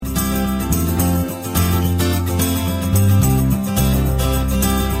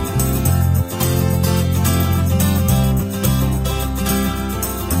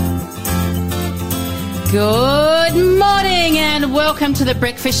Good morning and welcome to the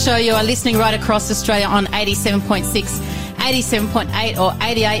Breakfast Show. You are listening right across Australia on 87.6, 87.8 or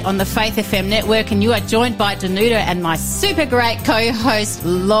 88 on the Faith FM network, and you are joined by Danuta and my super great co-host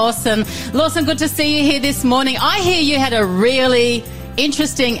Lawson. Lawson, good to see you here this morning. I hear you had a really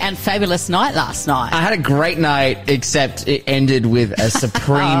interesting and fabulous night last night. I had a great night, except it ended with a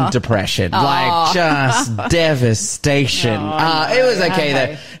supreme depression. Like, just devastation. It was okay,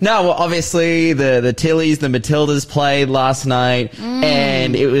 though. No, well, obviously, the Tillies, the Matildas played last night,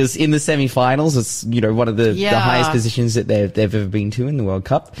 and it was in the semi-finals. It's, you know, one of the highest positions that they've ever been to in the World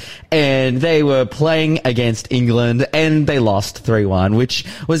Cup. And they were playing against England, and they lost 3-1, which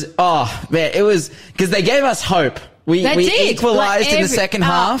was, it was, because they gave us hope. We equalised in the second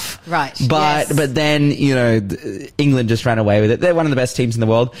half. Right. But then, you know, England just ran away with it. They're one of the best teams in the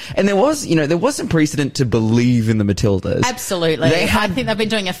world. And there wasn't precedent to believe in the Matildas. Absolutely. I think they've been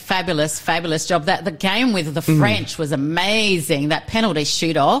doing a fabulous, fabulous job. The game with the French was amazing. That penalty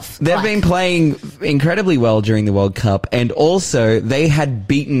shoot off. They've been playing incredibly well during the World Cup. And also, they had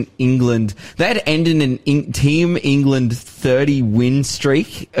beaten England. They had ended an Team England 30 win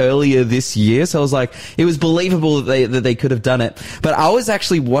streak earlier this year. So I was like, it was believable that they could have done it. But I was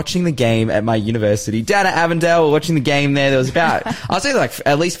actually watching the game at my university down at Avondale. We're watching the game there. There was about, I'd say like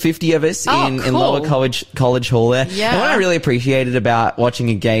at least 50 of us in Lower College Hall there. Yeah. And what I really appreciated about watching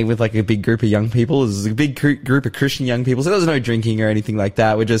a game with like a big group of young people is a big group of Christian young people. So there was no drinking or anything like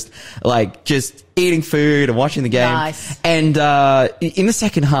that. We're just eating food and watching the game. Nice. And in the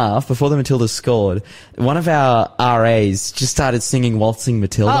second half, before the Matildas scored, one of our RAs just started singing Waltzing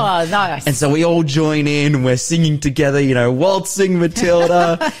Matilda. Oh, nice. And so we all join in and we're singing together, you know, Waltzing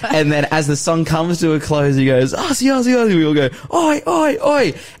Matilda. And then as the song comes to a close, he goes, Aussie, Aussie, Aussie. We all go, oi, oi,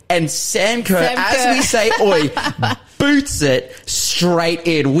 oi. And Sam Kerr, as we say oi, boots it straight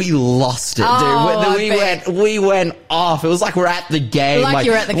in. We lost it, dude. We went off. It was like we're at the game. Like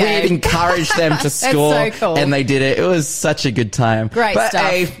you're at the game. We had encouraged them to score. So cool. And they did it. It was such a good time. Great but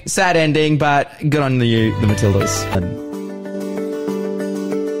stuff. A sad ending, but good on you, the Matildas.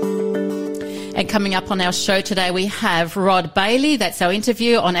 And coming up on our show today, we have Rod Bailey. That's our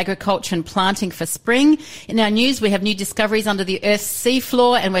interview on agriculture and planting for spring. In our news, we have new discoveries under the Earth's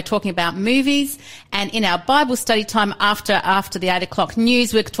seafloor, and we're talking about movies. And in our Bible study time after the 8 o'clock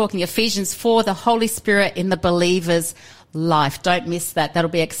news, we're talking Ephesians 4, the Holy Spirit in the believer's life. Don't miss that. That'll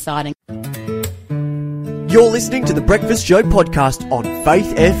be exciting. You're listening to the Breakfast Show podcast on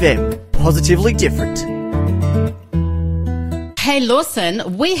Faith FM. Positively different. Hey,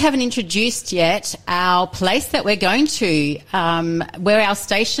 Lawson, we haven't introduced yet our place that we're going to, where our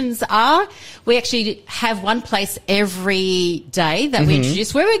stations are. We actually have one place every day that we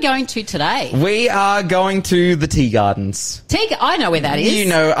introduce. Where are we going to today? We are going to the Tea Gardens. I know where that is. You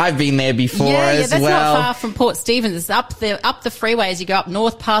know, I've been there before as that's well. not far from Port Stephens. It's up the freeway as you go up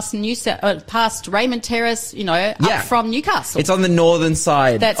north past past Raymond Terrace, you know, up from Newcastle. It's on the northern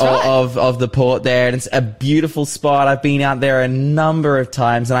side of the port there, and it's a beautiful spot. I've been out there a number of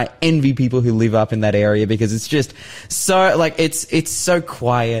times, and I envy people who live up in that area because it's just so, like, it's so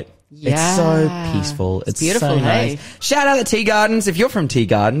quiet. Yeah. It's so peaceful. It's beautiful, so nice. Shout out the Tea Gardens. If you're from Tea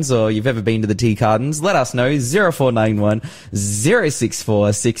Gardens or you've ever been to the Tea Gardens, let us know. 0491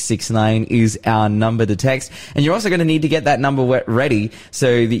 064 669 is our number to text. And you're also going to need to get that number ready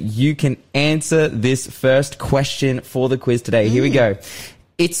so that you can answer this first question for the quiz today. Here we go.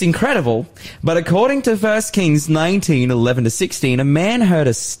 It's incredible, but according to 1 Kings 19:11-16, a man heard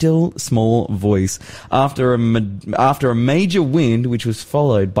a still small voice after a major wind, which was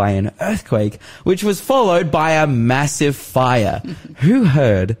followed by an earthquake, which was followed by a massive fire. Who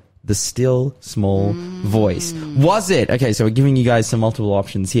heard the still small voice? Was it, okay, so we're giving you guys some multiple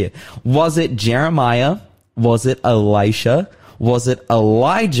options here. Was it Jeremiah? Was it Elisha? Was it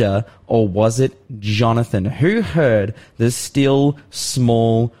Elijah, or was it Jonathan? Who heard the still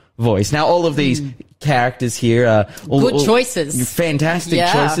small voice? Now, all of these characters here are good choices. Fantastic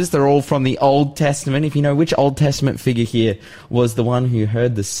choices. They're all from the Old Testament. If you know which Old Testament figure here was the one who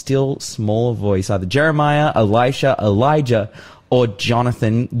heard the still small voice, either Jeremiah, Elisha, Elijah, or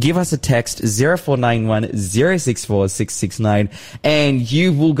Jonathan, give us a text 0491 064 669 and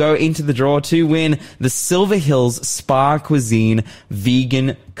you will go into the draw to win the Silver Hills Spa Cuisine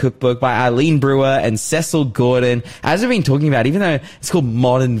Vegan Cookbook by Eileen Brewer and Cecil Gordon. As we've been talking about, even though it's called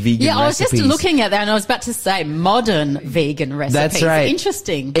Modern Vegan Recipes. Yeah, I was just looking at that and I was about to say modern vegan recipes. That's right.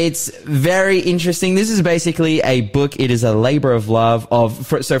 Interesting. It's very interesting. This is basically a book. It is a labor of love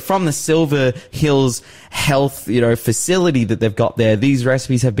so from the Silver Hills Health, facility that they've got there. These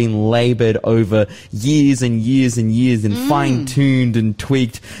recipes have been labored over years and years and years and fine-tuned and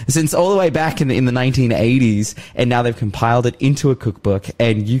tweaked since all the way back in the 1980s. And now they've compiled it into a cookbook,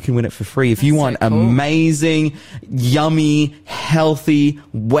 and you can win it for free. If you want amazing, yummy, healthy,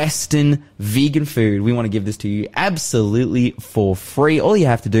 Western, vegan food, we want to give this to you absolutely for free. All you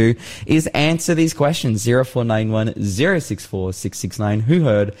have to do is answer these questions. 0491 064 669. Who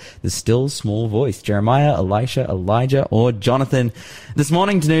heard the still small voice? Jeremiah, Elisha, Elijah, or Jonathan? This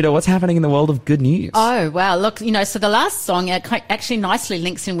morning, Danuta, what's happening in the world of good news? Oh, wow. Look, so the last song actually nicely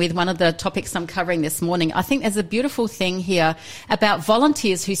links in with one of the topics I'm covering this morning. I think there's a beautiful thing here about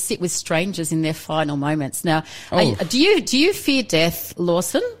volunteers who sit with strangers in their final moments. Now, do you fear death,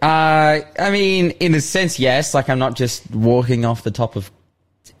 Lawson? I mean, in a sense, yes. Like, I'm not just walking off the top of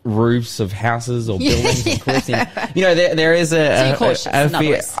roofs of houses or buildings and cliffs. There is a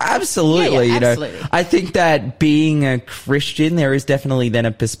fear. Absolutely. Absolutely. I think that being a Christian, there is definitely then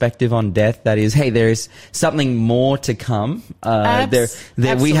a perspective on death that is, hey, there's something more to come. We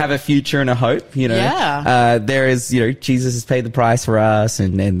have a future and a hope, there is, Jesus has paid the price for us,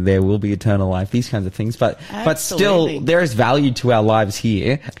 and there will be eternal life, these kinds of things. But still, there is value to our lives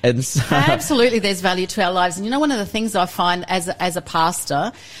here. And so, absolutely, there's value to our lives. And one of the things I find as a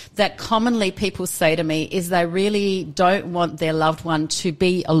pastor that commonly people say to me is they really don't want their loved one to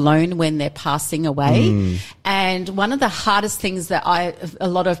be alone when they're passing away. And one of the hardest things that a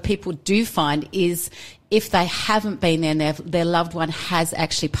lot of people do find is if they haven't been there and their loved one has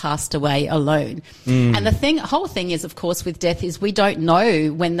actually passed away alone. And the whole thing is, of course, with death is we don't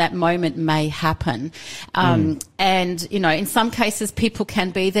know when that moment may happen. And, in some cases people can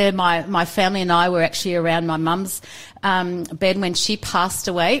be there. My family and I were actually around my mum's bed when she passed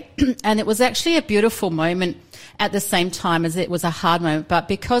away. And it was actually a beautiful moment at the same time as it was a hard moment. But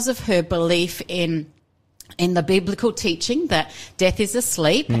because of her belief in the biblical teaching that death is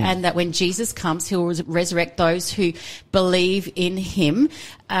asleep and that when Jesus comes, he'll resurrect those who believe in him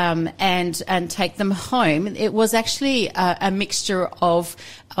and take them home. It was actually a mixture of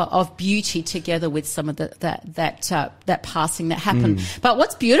beauty together with some of that passing that happened. But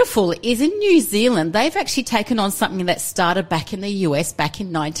what's beautiful is in New Zealand, they've actually taken on something that started back in the US back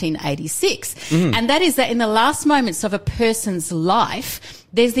in 1986. And that is that in the last moments of a person's life,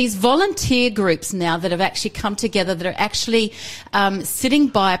 there's these volunteer groups now that have actually come together that are actually sitting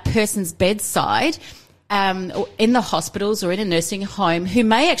by a person's bedside in the hospitals or in a nursing home who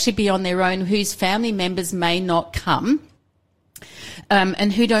may actually be on their own, whose family members may not come.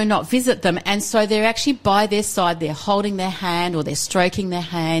 And who do not visit them. And so they're actually by their side, they're holding their hand or they're stroking their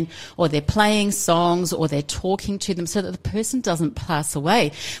hand or they're playing songs or they're talking to them so that the person doesn't pass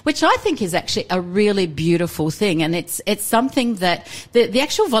away, which I think is actually a really beautiful thing. And it's something that the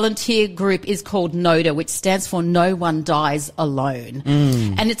actual volunteer group is called NODA, which stands for No One Dies Alone.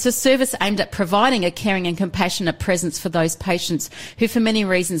 And it's a service aimed at providing a caring and compassionate presence for those patients who for many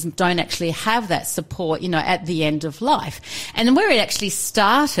reasons don't actually have that support, at the end of life. And where it actually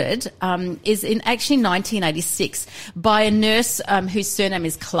started is in actually 1986 by a nurse whose surname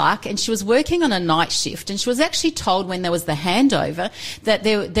is Clark, and she was working on a night shift, and she was actually told when there was the handover that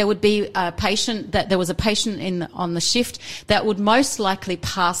there would be a patient, that there was a patient on the shift that would most likely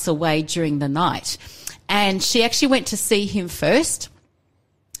pass away during the night. And she actually went to see him first.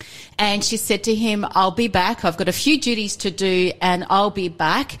 And she said to him, I'll be back. I've got a few duties to do and I'll be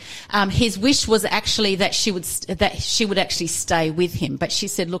back. His wish was actually that she would actually stay with him. But she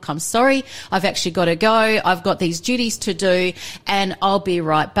said, look, I'm sorry. I've actually got to go. I've got these duties to do and I'll be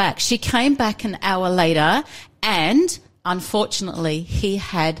right back. She came back an hour later and unfortunately he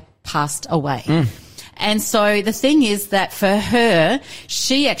had passed away. And so the thing is that for her,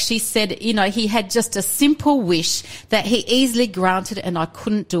 she actually said, he had just a simple wish that he easily granted and I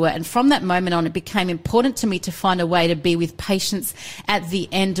couldn't do it. And from that moment on, it became important to me to find a way to be with patients at the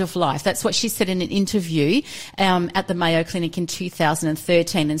end of life. That's what she said in an interview at the Mayo Clinic in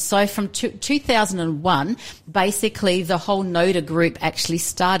 2013. And so from 2001, basically the whole NODA group actually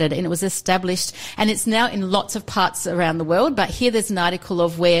started and it was established and it's now in lots of parts around the world. But here there's an article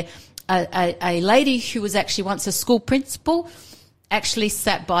of where a lady who was actually once a school principal actually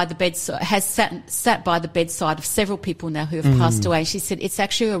sat by the bedside, has sat by the bedside of several people now who have passed away. And she said it's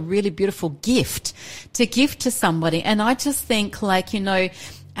actually a really beautiful gift to give to somebody. And I just think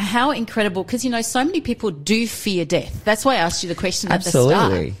how incredible, because so many people do fear death. That's why I asked you the question at the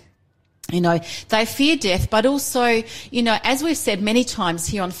start. You know, they fear death, but also, you know, as we've said many times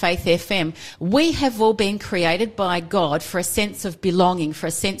here on Faith FM, we have all been created by God for a sense of belonging, for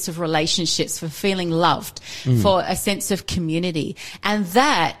a sense of relationships, for feeling loved, for a sense of community. And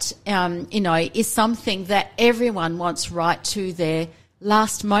that, you know, is something that everyone wants right to their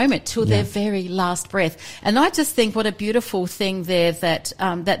last moment, till their very last breath. And I just think what a beautiful thing there that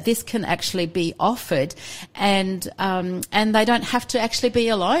that this can actually be offered, and they don't have to actually be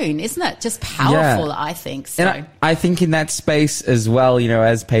alone. Isn't it just powerful? I think so. And I think in that space as well, you know,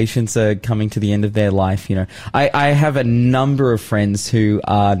 as patients are coming to the end of their life, you know, I have a number of friends who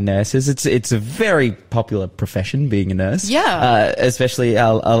are nurses. It's a very popular profession, being a nurse. Especially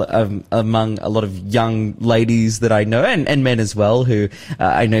among a lot of young ladies that I know, and men as well, who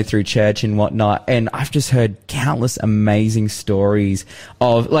I know through church and whatnot. And I've just heard countless amazing stories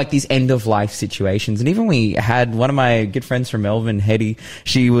of like these end of life situations. And even we had one of my good friends from Melbourne, Hetty,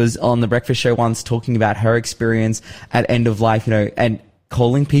 she was on the breakfast show once talking about her experience at end of life, you know, and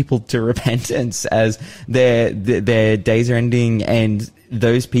calling people to repentance as their days are ending, and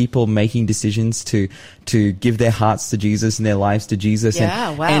those people making decisions to give their hearts to Jesus and their lives to Jesus. And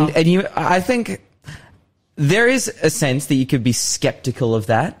I think there is a sense that you could be skeptical of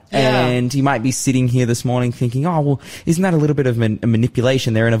that. And you might be sitting here this morning thinking, oh, well, isn't that a little bit of a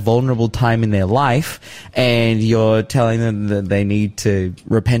manipulation? They're in a vulnerable time in their life, and you're telling them that they need to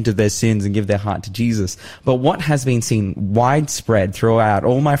repent of their sins and give their heart to Jesus. But what has been seen widespread throughout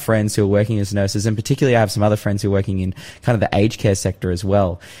all my friends who are working as nurses, and particularly I have some other friends who are working in kind of the aged care sector as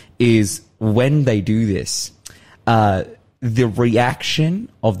well, is when they do this, the reaction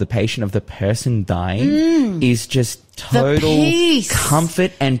of the patient, of the person dying, is just total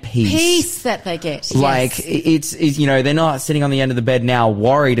comfort and peace. Peace that they get. Like, it's, you know, they're not sitting on the end of the bed now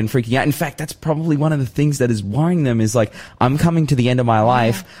worried and freaking out. In fact, that's probably one of the things that is worrying them, is like, I'm coming to the end of my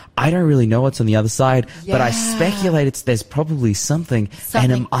life. I don't really know what's on the other side, but I speculate there's probably something.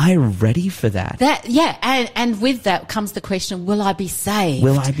 And am I ready for that? And with that comes the question, will I be saved?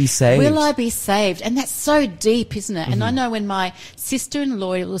 Will I be saved? Will I be saved? And that's so deep, isn't it? And I know when my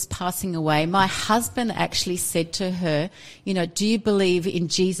sister-in-law was passing away, my husband actually said to her, you know, do you believe in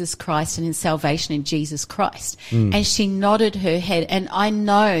Jesus Christ and in salvation in Jesus Christ? And she nodded her head. And I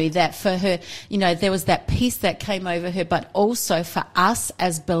know that for her, you know, there was that peace that came over her, but also for us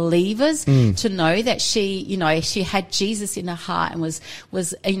as believers to know that she, you know, she had Jesus in her heart and was,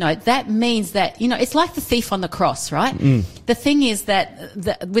 you know, that means that, you know, it's like the thief on the cross, right? The thing is that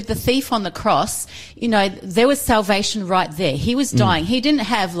with the thief on the cross, you know, there was salvation right there. He was dying. He didn't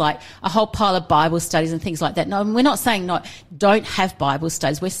have like a whole pile of Bible studies and things like that. No, we're not saying don't have Bible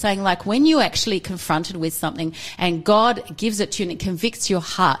studies. We're saying like when you're actually confronted with something and God gives it to you and it convicts your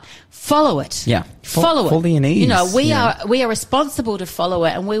heart, follow it. Yeah. Follow it. Follow your knees. You know, we are responsible to follow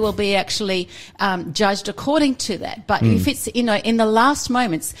it, and we will be actually judged according to that. But if it's, you know, in the last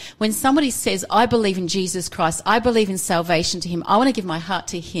moments when somebody says, I believe in Jesus Christ, I believe in salvation to him, I want to give my heart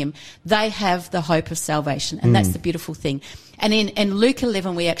to him, they have the hope of salvation. And that's the beautiful thing. And in Luke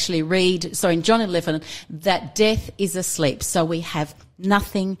 11, we actually read, in John 11, that death is asleep. So we have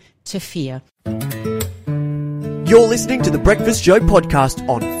nothing to fear. You're listening to the Breakfast Show podcast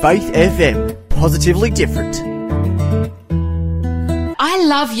on Faith FM. Positively different. I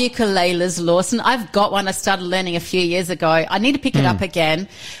love ukuleles, Lawson. I've got one I started learning a few years ago. I need to pick it up again.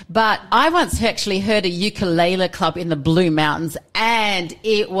 But I once actually heard a ukulele club in the Blue Mountains, and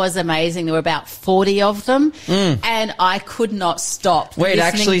it was amazing. There were about 40 of them, and I could not stop. Wait, it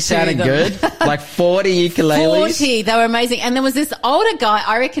actually sounded good? Like 40 ukuleles? 40. They were amazing. And there was this older guy,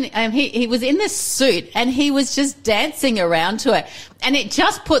 I reckon, he was in this suit, and he was just dancing around to it. And it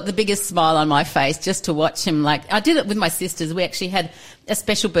just put the biggest smile on my face just to watch him. Like, I did it with my sisters. We actually had a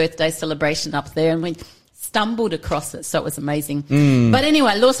special birthday celebration up there, and we stumbled across it, so it was amazing. But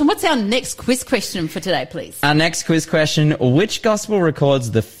anyway, Lawson, what's our next quiz question for today, please? Our next quiz question, which gospel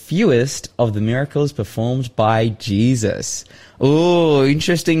records the fewest of the miracles performed by Jesus? Oh,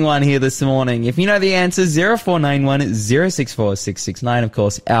 interesting one here this morning. If you know the answer, 0491 064 669. Of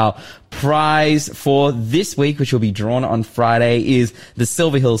course, our prize for this week, which will be drawn on Friday, is the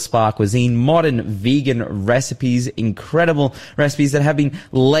Silver Hill Spa Cuisine modern vegan recipes. Incredible recipes that have been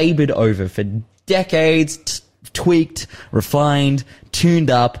labored over for decades, tweaked, refined,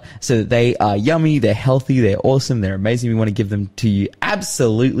 tuned up so that they are yummy, they're healthy, they're awesome, they're amazing. We want to give them to you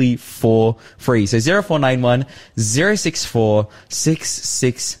absolutely for free. So 0491 064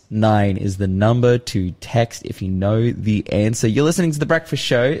 669 is the number to text if you know the answer. You're listening to The Breakfast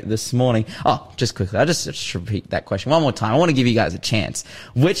Show this morning. Oh, just quickly, I'll just repeat that question one more time. I want to give you guys a chance.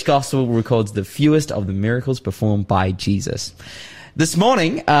 Which gospel records the fewest of the miracles performed by Jesus? This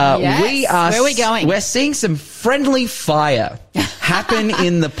morning, Yes. Where are we going? We're seeing some friendly fire happen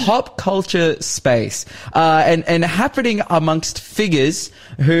in the pop culture space, and happening amongst figures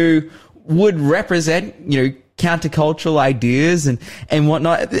who would represent, countercultural ideas and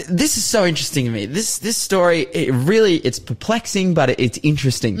whatnot. This is so interesting to me. This story, it's perplexing, but it's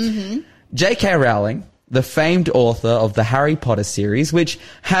interesting. Mm-hmm. J.K. Rowling, the famed author of the Harry Potter series, which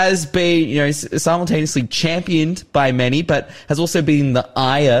has been, simultaneously championed by many, but has also been the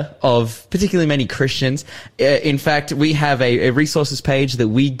ire of particularly many Christians. In fact, we have a resources page that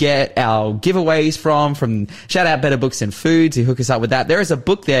we get our giveaways from shout out Better Books and Food to hook us up with that. There is a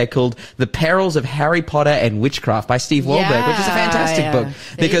book there called The Perils of Harry Potter and Witchcraft by Steve Wahlberg, which is a fantastic book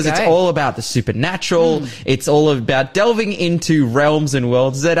because it's all about the supernatural. It's all about delving into realms and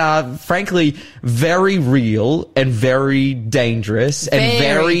worlds that are frankly very real and very dangerous and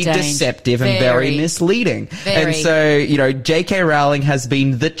very deceptive and very misleading. And so, J.K. Rowling has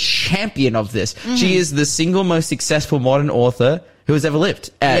been the champion of this. She is the single most successful modern author who has ever lived.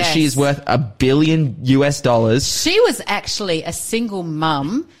 She is worth $1 billion. She was actually a single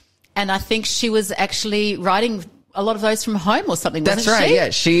mum, and I think she was actually writing a lot of those from home or something, wasn't she? That's right, yeah.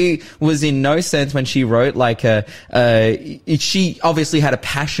 She was in no sense when she wrote she obviously had a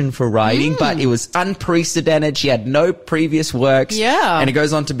passion for writing, but it was unprecedented. She had no previous works. Yeah. And it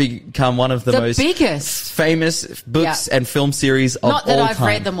goes on to become one of the most biggest famous books and film series of all time. Not that I've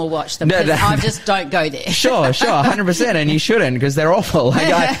read them or watched them, because I just don't go there. Sure, 100%. And you shouldn't, because they're awful.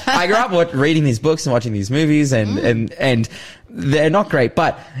 I grew up reading these books and watching these movies and they're not great.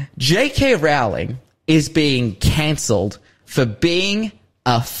 But J.K. Rowling is being cancelled for being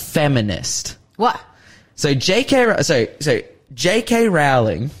a feminist. What? So J.K.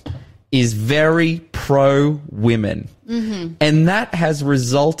 Rowling is very pro-women. Mm-hmm. And that has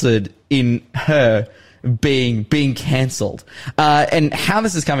resulted in her being cancelled. And how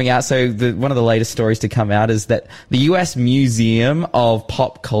this is coming out, so one of the latest stories to come out is that the US Museum of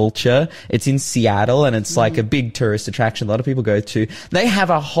Pop Culture, it's in Seattle, and it's like a big tourist attraction a lot of people go to. They have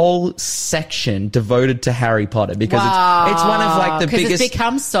a whole section devoted to Harry Potter because it's one of like the biggest... Because it's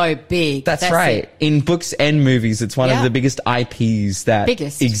become so big. That's right. In books and movies, it's one of the biggest IPs that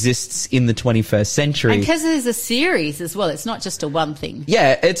exists in the 21st century. And because there's a series as well, it's not just a one thing.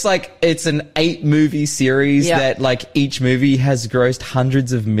 Yeah, it's an 8-movie series that like each movie has grossed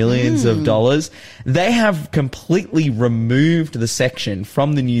hundreds of millions of dollars. They have completely removed the section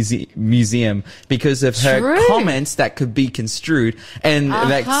from the museum because of her comments that could be construed and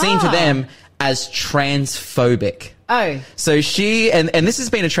that seen to them as transphobic. Oh. So she, and this has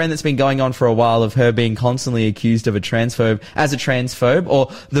been a trend that's been going on for a while of her being constantly accused of as a transphobe, or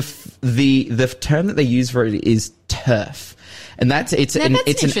the term that they use for it is TERF. And it's an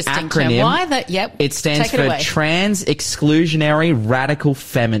acronym. Term. Why that? Yep. It stands for Trans Exclusionary Radical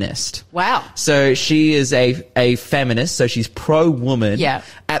Feminist. Wow. So she is a feminist. So she's pro-woman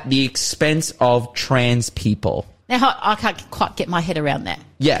at the expense of trans people. Now, I can't quite get my head around that.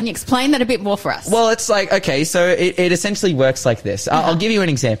 Yeah. Can you explain that a bit more for us? Well, it's like, okay, so it essentially works like this. I'll give you an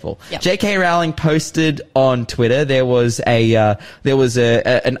example. Yep. J.K. Rowling posted on Twitter, there was an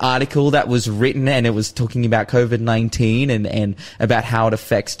article that was written, and it was talking about COVID-19 and about how it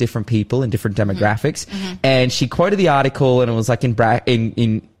affects different people in different demographics. Mm-hmm. And she quoted the article, and it was like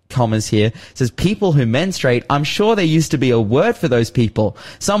in commas here. It says, people who menstruate, I'm sure there used to be a word for those people.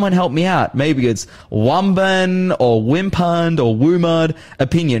 Someone help me out. Maybe it's wumban or wimpund or woomud.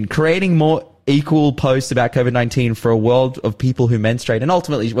 Opinion. Creating more equal posts about COVID-19 for a world of people who menstruate. And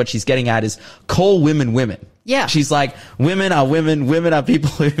ultimately what she's getting at is call women women. Yeah. She's like, women are people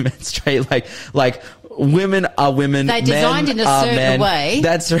who menstruate. Like women are women. They're designed in a certain way.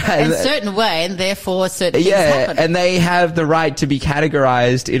 That's right. In a certain way, and therefore certain things happen. And they have the right to be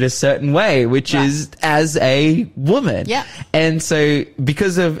categorized in a certain way, which is as a woman. Yeah. And so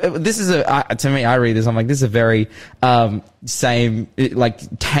because of this is to me, I read this, I'm like, this is a very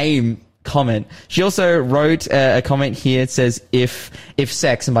tame comment. She also wrote a comment here. It says, if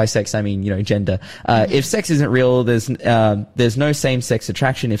sex, and by sex I mean gender, if sex isn't real, there's no same-sex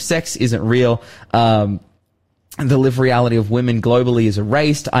attraction. If sex isn't real, the lived reality of women globally is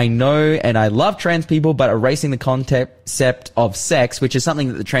erased. I know and I love trans people, but erasing the concept of sex, which is something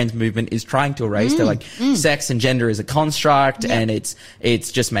that the trans movement is trying to erase. They're like, sex and gender is a construct, and it's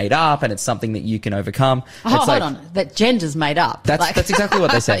just made up, and it's something that you can overcome. Hold on, that gender's made up. That's exactly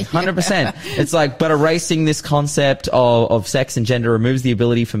what they say. 100%. It's like, but erasing this concept of sex and gender removes the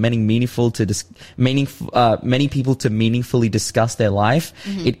ability for many people to meaningfully discuss their life.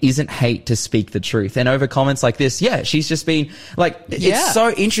 It isn't hate to speak the truth. And over comments like this, she's just been like, it's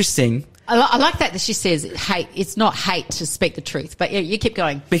so interesting I like that she says hate. It's not hate to speak the truth, but yeah, you keep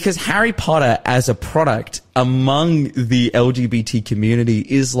going. Because Harry Potter as a product among the LGBT community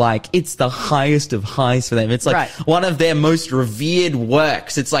is like, it's the highest of highs for them. It's like one of their most revered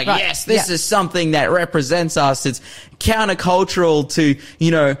works. It's like, yes, this is something that represents us. It's countercultural to,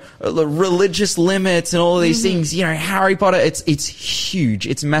 religious limits and all of these things. Harry Potter, it's huge.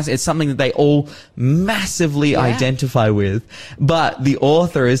 It's massive. It's something that they all massively identify with. But the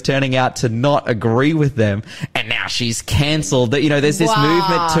author is turning out to not agree with them. And now she's cancelled. There's this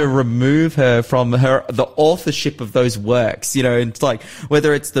movement to remove her from the authorship of those works. It's like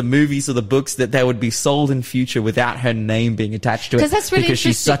whether it's the movies or the books that they would be sold in future without her name being attached to it. That's really because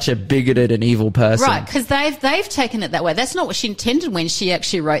she's such a bigoted and evil person. Right, because they've taken it that way. That's not what she intended when she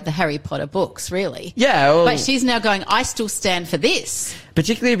actually wrote the Harry Potter books, really. Yeah. Well, but she's now going, I still stand for this.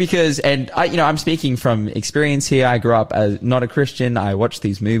 Particularly because, and I'm speaking from experience here. I grew up as not a Christian. I watched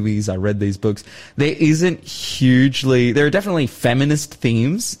these movies. I read these books. There are definitely feminist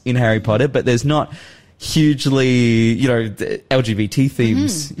themes in Harry Potter, but there's not hugely, LGBT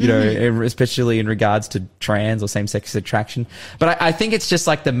themes, especially in regards to trans or same-sex attraction. But I think it's just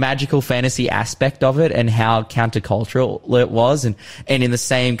like the magical fantasy aspect of it and how countercultural it was. And in the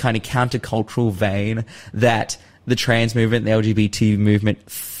same kind of countercultural vein that the trans movement, the LGBT movement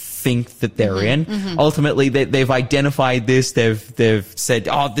think that they're in. Ultimately, they've identified this. They've said,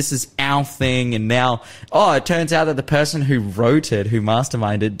 oh, this is our thing. And now, it turns out that the person who wrote it, who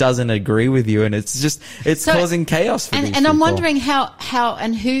masterminded it, doesn't agree with you. And it's causing chaos for these people. And I'm wondering how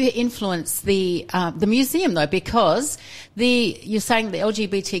and who influenced the museum, though, because you're saying the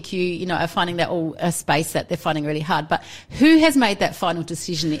LGBTQ, are finding that all a space that they're finding really hard. But who has made that final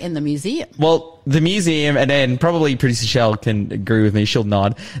decision in the museum? Well, the museum, and then probably producer Shell can agree with me, she'll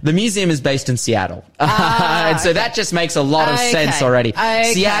nod. The museum is based in Seattle. And so that just makes a lot of sense already.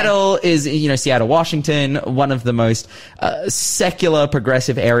 Okay. Seattle is, Seattle, Washington, one of the most secular,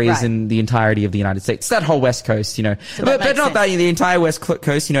 progressive areas in the entirety of the United States. It's that whole West Coast, So but not that, the entire West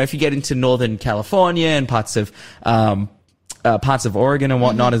Coast, if you get into Northern California and parts of Oregon and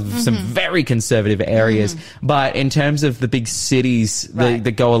whatnot, is some very conservative areas. But in terms of the big cities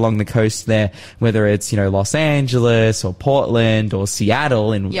that go along the coast there, whether it's, Los Angeles or Portland or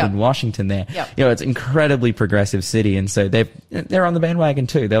Seattle in Washington there, it's incredibly progressive city. And so they're on the bandwagon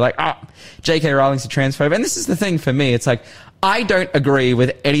too. They're like, J.K. Rowling's a transphobe. And this is the thing for me. It's like, I don't agree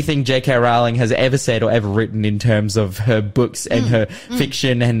with anything J.K. Rowling has ever said or ever written in terms of her books and her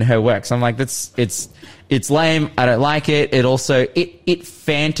fiction and her works. I'm like, it's lame. I don't like it. It also, it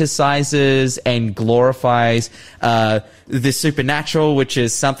fantasizes and glorifies, the supernatural, which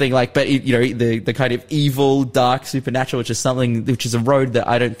is something like, but the kind of evil, dark supernatural, which is a road that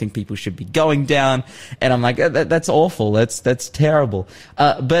I don't think people should be going down. And I'm like, that's awful. That's terrible.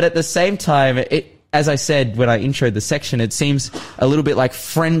 But at the same time, as I said when I introed the section, it seems a little bit like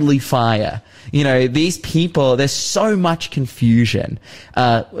friendly fire. These people, there's so much confusion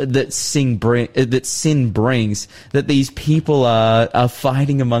that sin brings, that these people are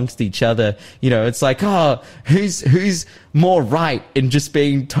fighting amongst each other. It's like, who's more right in just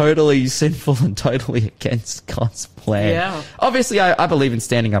being totally sinful and totally against God's plan? Yeah. Obviously, I believe in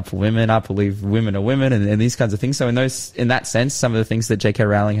standing up for women. I believe women are women and these kinds of things. So in that sense, some of the things that J.K.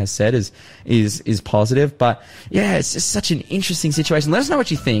 Rowling has said is positive. But yeah, it's just such an interesting situation. Let us know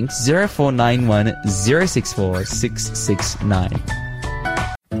what you think. 0491 064 669.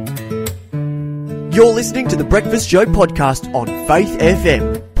 You're listening to the Breakfast Show podcast on Faith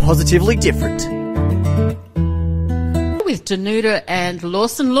FM. Positively different. With Danuta and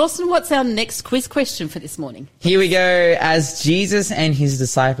Lawson. Lawson, what's our next quiz question for this morning? Here we go. As Jesus and his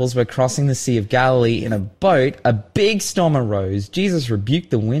disciples were crossing the Sea of Galilee in a boat, a big storm arose. Jesus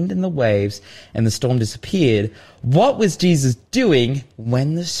rebuked the wind and the waves, and the storm disappeared. What was Jesus doing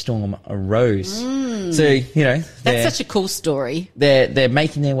when the storm arose? So, that's such a cool story. They're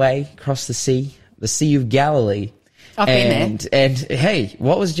making their way across the Sea of Galilee. I've been there. And hey,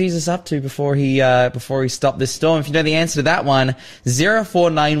 what was Jesus up to before he stopped this storm? If you know the answer to that one,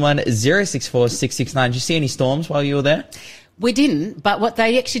 0491 064 669. Did you see any storms while you were there? We didn't, but what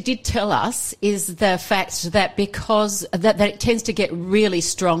they actually did tell us is the fact that because that it tends to get really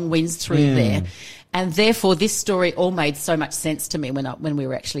strong winds through there. And therefore, this story all made so much sense to me when we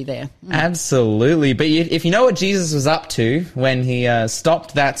were actually there. Absolutely. But if you know what Jesus was up to when he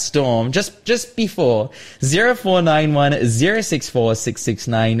stopped that storm, just before, 0491 064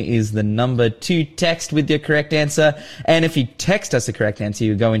 669 is the number to text with your correct answer. And if you text us the correct answer,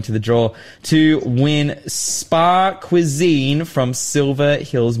 you go into the draw to win Spa Cuisine from Silver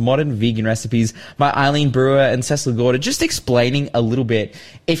Hills Modern Vegan Recipes by Eileen Brewer and Cecil Gorder. Just explaining a little bit.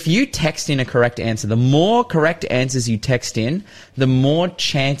 If you text in a correct answer, the more correct answers you text in, the more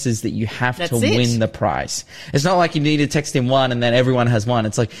chances that you have to win the prize. It's not like you need to text in one and then everyone has one.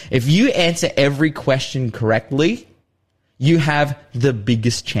 It's like if you answer every question correctly, you have the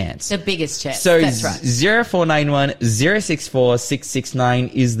biggest chance. The biggest chance. So that's right. 0491 064 669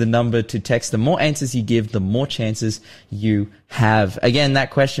 is the number to text. The more answers you give, the more chances you have. Again, that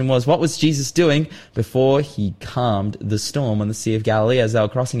question was, what was Jesus doing before he calmed the storm on the Sea of Galilee as they were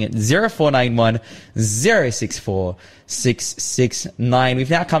crossing it? 0491 064 669. We've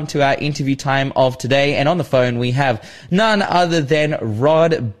now come to our interview time of today, and on the phone we have none other than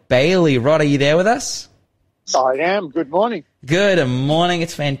Rod Bailey. Rod, are you there with us? I am. Good morning. Good morning.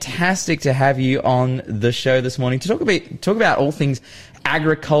 It's fantastic to have you on the show this morning to talk about all things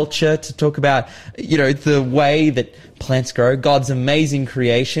agriculture, to talk about, the way that plants grow, God's amazing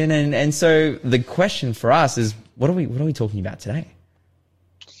creation. And so the question for us is, what are we talking about today?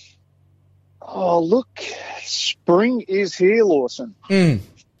 Oh, look, spring is here, Lawson.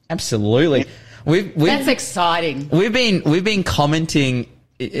 Absolutely. That's exciting. We've been commenting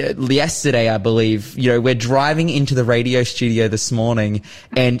yesterday, I believe. We're driving into the radio studio this morning,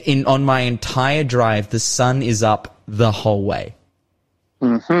 and on my entire drive, the sun is up the whole way.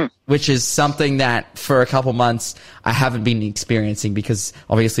 Mm-hmm. Which is something that for a couple months I haven't been experiencing because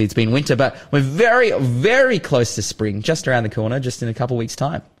obviously it's been winter, but we're very, very close to spring, just around the corner, just in a couple weeks'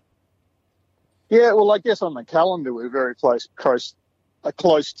 time. Yeah, well, I guess on the calendar we're very close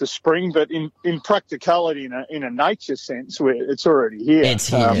to spring, but in practicality, in a nature sense, it's already here. It's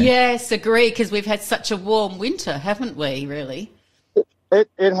here. Yes, agree, because we've had such a warm winter, haven't we, really? It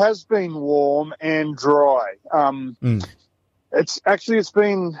has been warm and dry. It's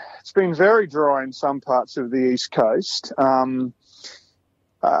been very dry in some parts of the East Coast. My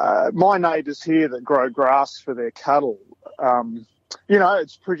neighbours here that grow grass for their cattle,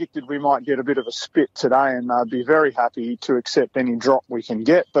 it's predicted we might get a bit of a spit today, and I'd be very happy to accept any drop we can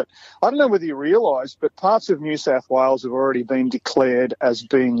get. But I don't know whether you realise, but parts of New South Wales have already been declared as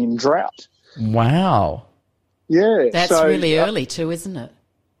being in drought. Wow. Yeah. That's really early too, isn't it?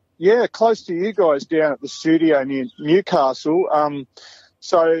 Yeah, close to you guys down at the studio near Newcastle.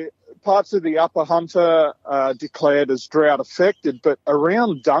 So parts of the Upper Hunter are declared as drought affected, but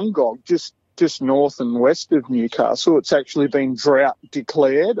around Dungog, just north and west of Newcastle, it's actually been drought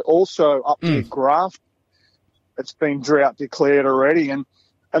declared. Also up near Graft, it's been drought declared already. And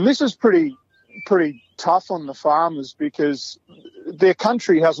this is pretty tough on the farmers because their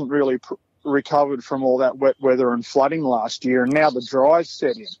country hasn't really recovered from all that wet weather and flooding last year, and now the dry's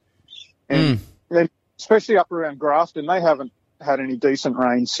set in. And especially up around Grafton, they haven't had any decent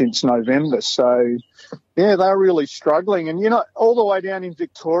rain since November. So, yeah, they're really struggling. And, all the way down in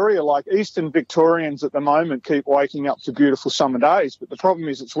Victoria, like eastern Victorians at the moment keep waking up to beautiful summer days, but the problem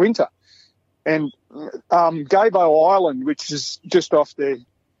is it's winter. And Gabo Island, which is just off the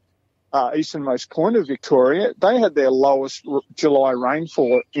easternmost point of Victoria, they had their lowest July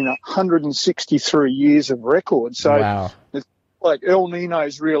rainfall in 163 years of record. So wow. It's like El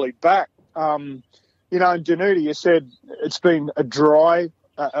Nino's really back. And Danuta, you said it's been a dry,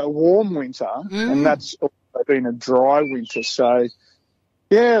 a warm winter, and that's also been a dry winter. So,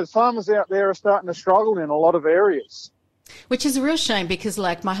 yeah, the farmers out there are starting to struggle in a lot of areas. Which is a real shame because,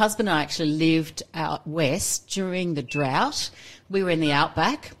 like, my husband and I actually lived out west during the drought. We were in the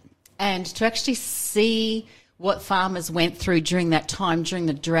outback, and to actually see what farmers went through during that time, during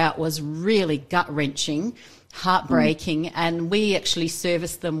the drought, was really gut-wrenching, heartbreaking, and we actually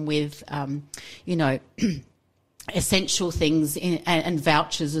serviced them with, essential things and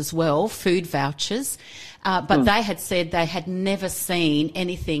vouchers as well, food vouchers. But they had said they had never seen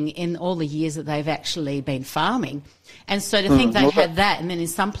anything in all the years that they've actually been farming. And so to think they had that, and then in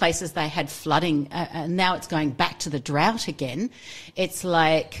some places they had flooding, and now it's going back to the drought again. It's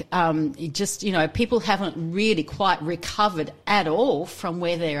like people haven't really quite recovered at all from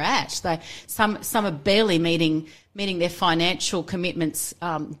where they're at. Some are barely meeting their financial commitments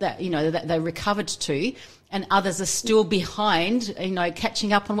that they recovered to, and others are still behind,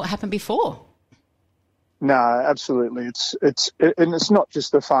 catching up on what happened before. No, absolutely. It's not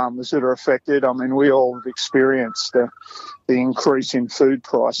just the farmers that are affected. I mean, we all have experienced the increase in food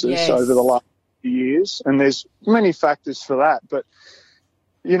prices over the last the years, and there's many factors for that. But,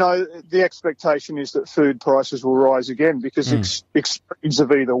 you know, the expectation is that food prices will rise again because extremes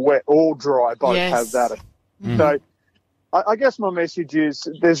of either wet or dry both have that. So I guess my message is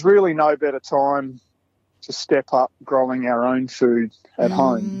there's really no better time to step up growing our own food at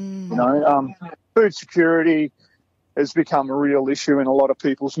home. You know, food security has become a real issue in a lot of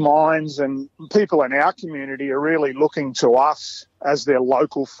people's minds, and people in our community are really looking to us as their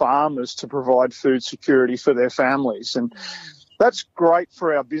local farmers to provide food security for their families. And that's great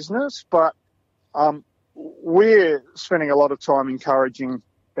for our business, but we're spending a lot of time encouraging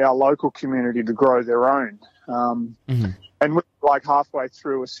our local community to grow their own. And we're like halfway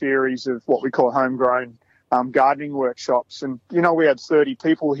through a series of what we call homegrown gardening workshops. And, you know, we had 30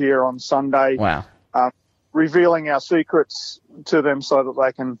 people here on Sunday. Wow. Revealing our secrets to them so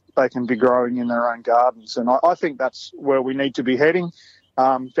that they can be growing in their own gardens. And I think that's where we need to be heading,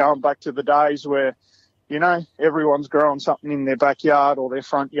 going back to the days where, you know, everyone's growing something in their backyard or their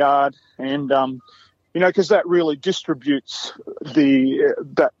front yard. And, you know, because that really distributes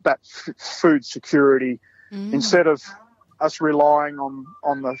that food security. Instead of us relying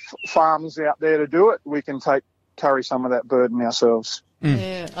on the farmers out there to do it, we can carry some of that burden ourselves.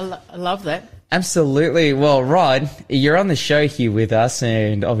 Yeah, I love that. Absolutely. Well, Rod, you're on the show here with us,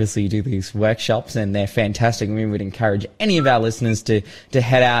 and obviously you do these workshops, and they're fantastic. We would encourage any of our listeners to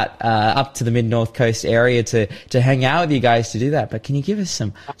head out up to the Mid-North Coast area to hang out with you guys to do that. But can you give us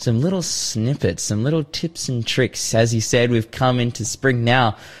some little snippets, some little tips and tricks? As you said, we've come into spring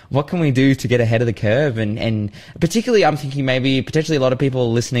now. What can we do to get ahead of the curve? And particularly, I'm thinking maybe potentially a lot of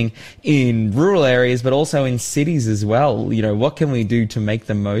people listening in rural areas, but also in cities as well. You know, what can we do to make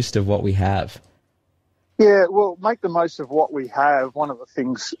the most of what we have? Yeah, well, make the most of what we have. One of the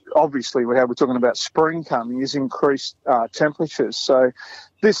things, obviously, we're talking about spring coming, is increased temperatures. So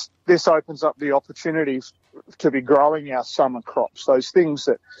this opens up the opportunity to be growing our summer crops, those things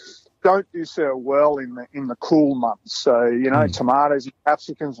that don't do so well in the cool months. So, you know, tomatoes and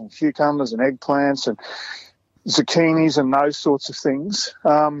capsicums and cucumbers and eggplants and zucchinis and those sorts of things.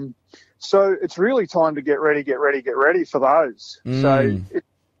 So it's really time to get ready for those. So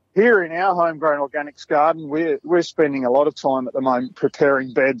here in our homegrown organics garden, we're spending a lot of time at the moment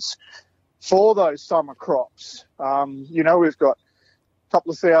preparing beds for those summer crops. You know, we've got a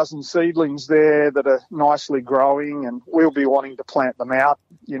couple of thousand seedlings there that are nicely growing, and we'll be wanting to plant them out,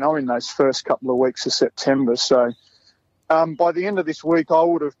 you know, in those first couple of weeks of September. So by the end of this week, I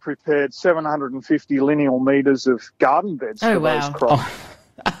would have prepared 750 lineal metres of garden beds for those crops.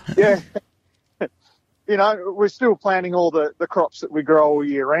 Yeah. You know, we're still planting all the crops that we grow all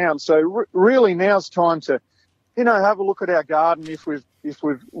year round. So really now's time to, you know, have a look at our garden if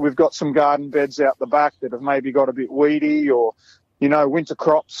we've got some garden beds out the back that have maybe got a bit weedy, or, you know, winter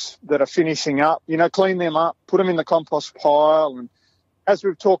crops that are finishing up, you know, clean them up, put them in the compost pile. And as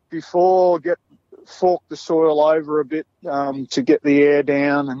we've talked before, fork the soil over a bit to get the air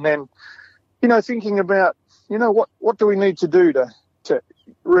down. And then, you know, thinking about, you know, what do we need to do to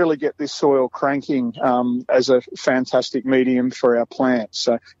really get this soil cranking as a fantastic medium for our plants.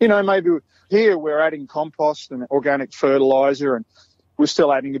 So, you know, maybe here we're adding compost and organic fertilizer, and we're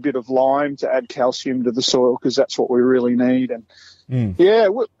still adding a bit of lime to add calcium to the soil because that's what we really need. And yeah,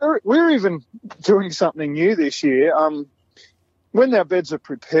 we're even doing something new this year. When our beds are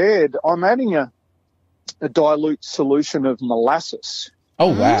prepared, I'm adding a dilute solution of molasses.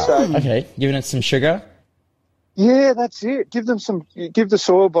 Oh, wow. So, okay. Giving it some sugar? Yeah, that's it. Give the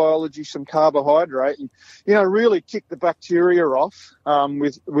soil biology some carbohydrate, and, you know, really kick the bacteria off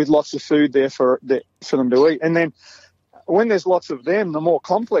with lots of food there for them to eat. And then when there's lots of them, the more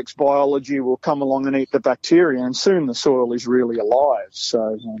complex biology will come along and eat the bacteria, and soon the soil is really alive.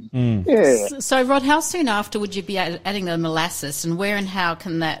 So, yeah. So, Rod, how soon after would you be adding the molasses, and where and how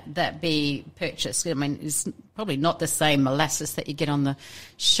can that be purchased? I mean, it's probably not the same molasses that you get on the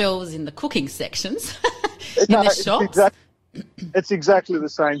shelves in the cooking sections in the shops. It's exactly the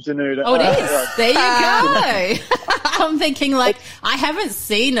same, Danuta. Oh, it is. There you go. I'm thinking, like, I haven't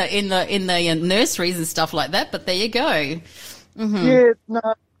seen it in the nurseries and stuff like that, but there you go. Yeah, no,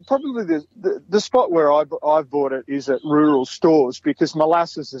 probably the spot where I've bought it is at rural stores, because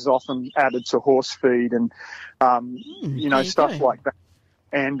molasses is often added to horse feed and you know, stuff like that,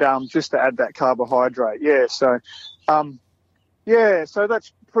 and just to add that carbohydrate. Yeah, so so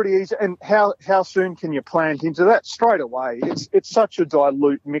that's pretty easy. And how soon can you plant into that? Straight away. It's such a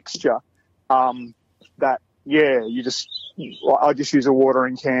dilute mixture that I just use a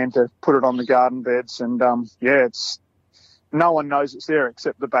watering can to put it on the garden beds, and it's no one knows it's there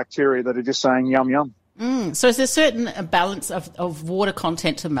except the bacteria that are just saying yum yum. So is there a certain balance of water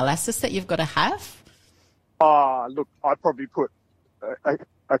content to molasses that you've got to have? Look, I'd probably put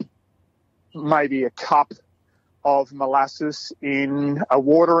maybe a cup of molasses in a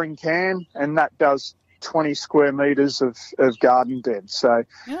watering can, and that does 20 square metres of garden bed. So,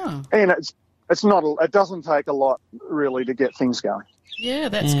 and it doesn't take a lot really to get things going. Yeah,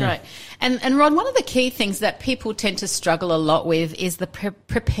 that's great. And Rod, one of the key things that people tend to struggle a lot with is the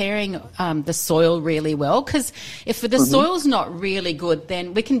preparing the soil really well, because if the soil's not really good,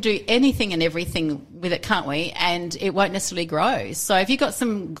 then we can do anything and everything with it, can't we? And it won't necessarily grow. So have you got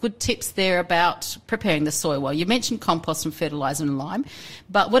some good tips there about preparing the soil well? You mentioned compost and fertiliser and lime,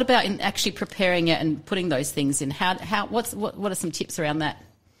 but what about in actually preparing it and putting those things in? What are some tips around that,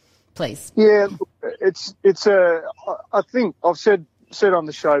 please? Yeah, I think I've said on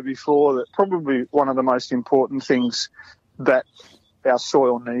the show before that probably one of the most important things that our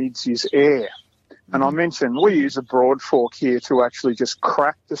soil needs is air. And I mentioned we use a broad fork here to actually just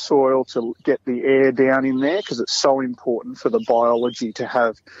crack the soil to get the air down in there, because it's so important for the biology to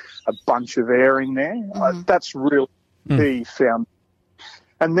have a bunch of air in there. That's really the found.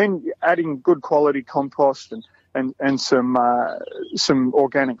 And then adding good quality compost and some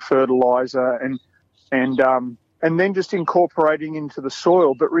organic fertiliser and then just incorporating into the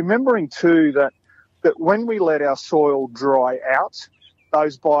soil. But remembering too that when we let our soil dry out,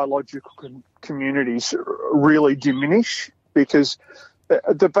 those biological communities really diminish, because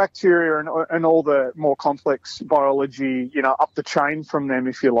the bacteria and all the more complex biology, up the chain from them,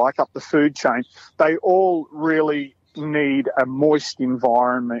 if you like, up the food chain, they all really need a moist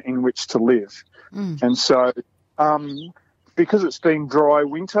environment in which to live. And so because it's been dry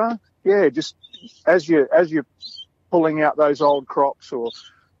winter, just as you're pulling out those old crops or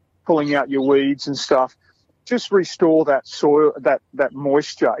pulling out your weeds and stuff, just restore that soil, that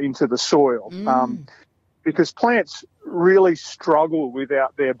moisture into the soil, because plants really struggle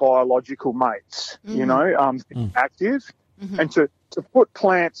without their biological mates, active. And to put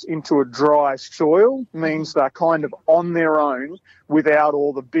plants into a dry soil means they're kind of on their own without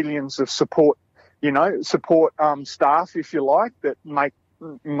all the billions of support staff, if you like, that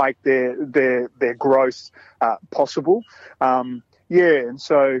make their growth possible.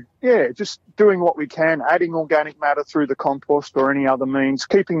 Just doing what we can, adding organic matter through the compost or any other means,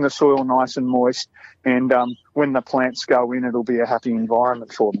 keeping the soil nice and moist, and when the plants go in, it'll be a happy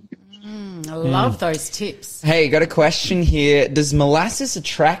environment for them. I love those tips. Hey, got a question here. Does molasses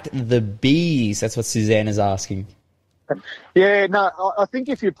attract the bees? That's what Suzanne is asking. Yeah, no, I think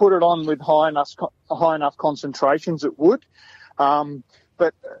if you put it on with high enough concentrations, it would.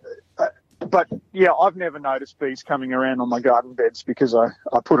 But yeah, I've never noticed bees coming around on my garden beds because I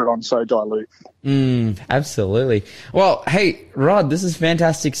put it on so dilute. Absolutely. Well, hey, Rod, this is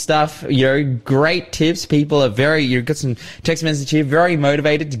fantastic stuff. Great tips. People are you've got some text message here, very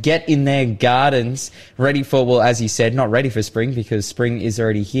motivated to get in their gardens, ready for, well, as you said, not ready for spring because spring is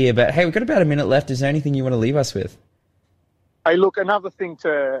already here. But hey, we've got about a minute left. Is there anything you want to leave us with? Hey, look, another thing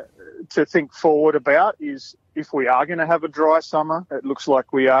to think forward about is if we are going to have a dry summer, it looks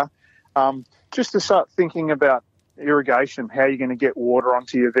like we are, just to start thinking about irrigation, how you're going to get water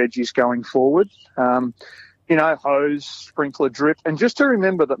onto your veggies going forward. Hose, sprinkler, drip, and just to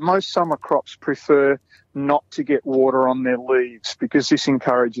remember that most summer crops prefer not to get water on their leaves because this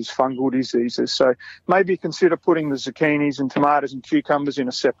encourages fungal diseases. So maybe consider putting the zucchinis and tomatoes and cucumbers in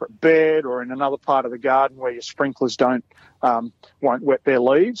a separate bed or in another part of the garden where your sprinklers won't wet their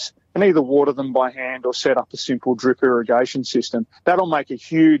leaves, and either water them by hand or set up a simple drip irrigation system. That'll make a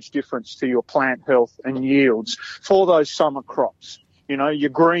huge difference to your plant health and yields for those summer crops. Your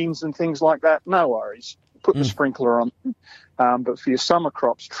greens and things like that, no worries. Put the sprinkler on. But for your summer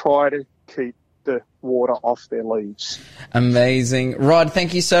crops, try to keep the water off their leaves. Amazing. Rod,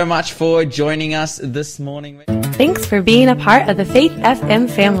 thank you so much for joining us this morning. Thanks for being a part of the Faith FM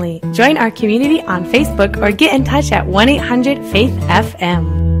family. Join our community on Facebook or get in touch at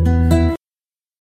 1-800-FAITH-FM.